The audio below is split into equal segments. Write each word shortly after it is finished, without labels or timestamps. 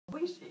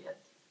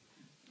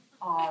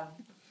Um,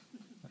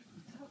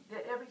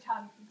 every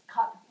time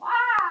cut,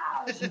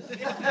 wow!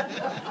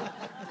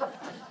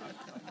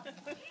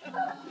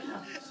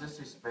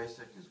 Sissy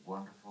Spacek is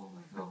wonderful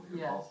in the film. You're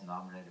Yes. both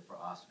nominated for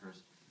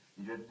Oscars.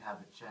 You didn't have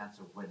a chance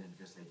of winning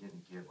because they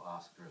didn't give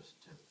Oscars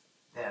to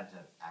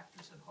phantom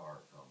actors in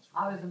horror films.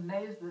 Really. I was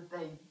amazed that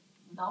they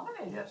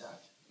nominated Yes.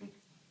 us.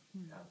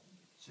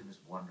 She was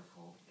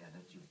wonderful, and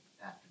that you've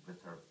acted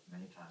with her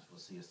many times. We'll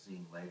see a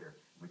scene later,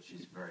 which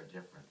she's very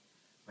different.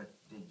 But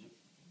did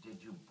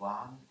you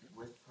bond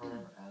with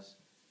her as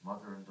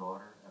mother and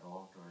daughter at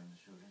all during the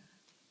shooting?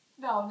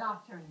 No,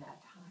 not during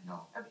that time.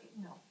 No. I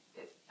mean, no.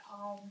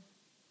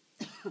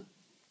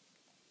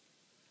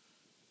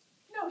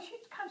 No, she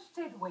kind of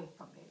stayed away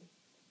from me.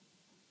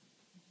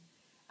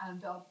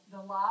 And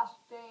the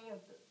last day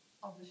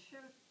of the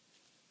shoot,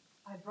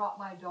 I brought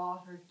my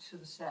daughter to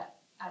the set.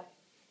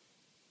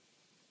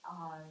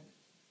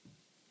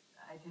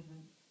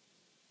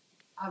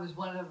 I was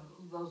one of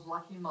those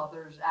lucky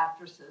mothers,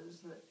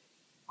 actresses, that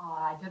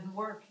I didn't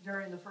work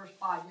during the first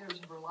 5 years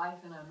of her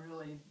life, and I'm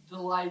really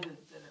delighted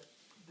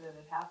that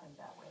it happened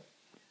that way.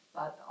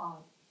 But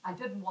I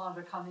didn't want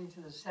her to come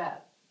into the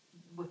set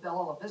with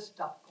all of this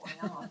stuff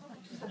going on.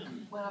 So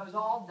when I was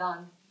all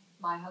done,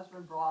 my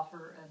husband brought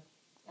her,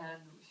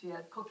 and she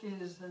had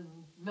cookies and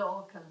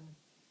milk,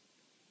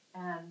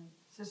 and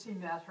Sissy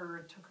met her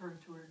and took her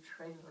into her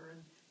trailer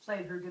and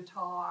played her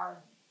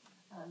guitar,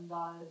 and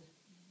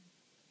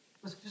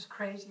was just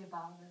crazy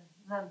about her.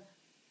 And then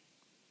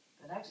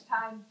the next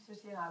time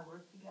Sissy and I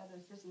worked together,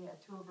 Sissy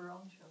had 2 of her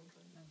own children.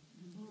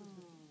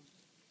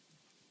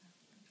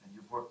 And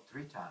you've worked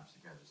 3 times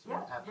together, so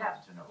Yes, I've yes,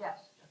 gotten to know.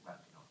 yes. I've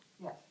gotten to know.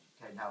 Yes.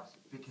 Okay, now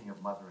speaking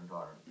of mother and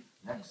daughter,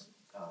 next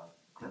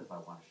clip I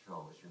want to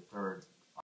show is your 3rd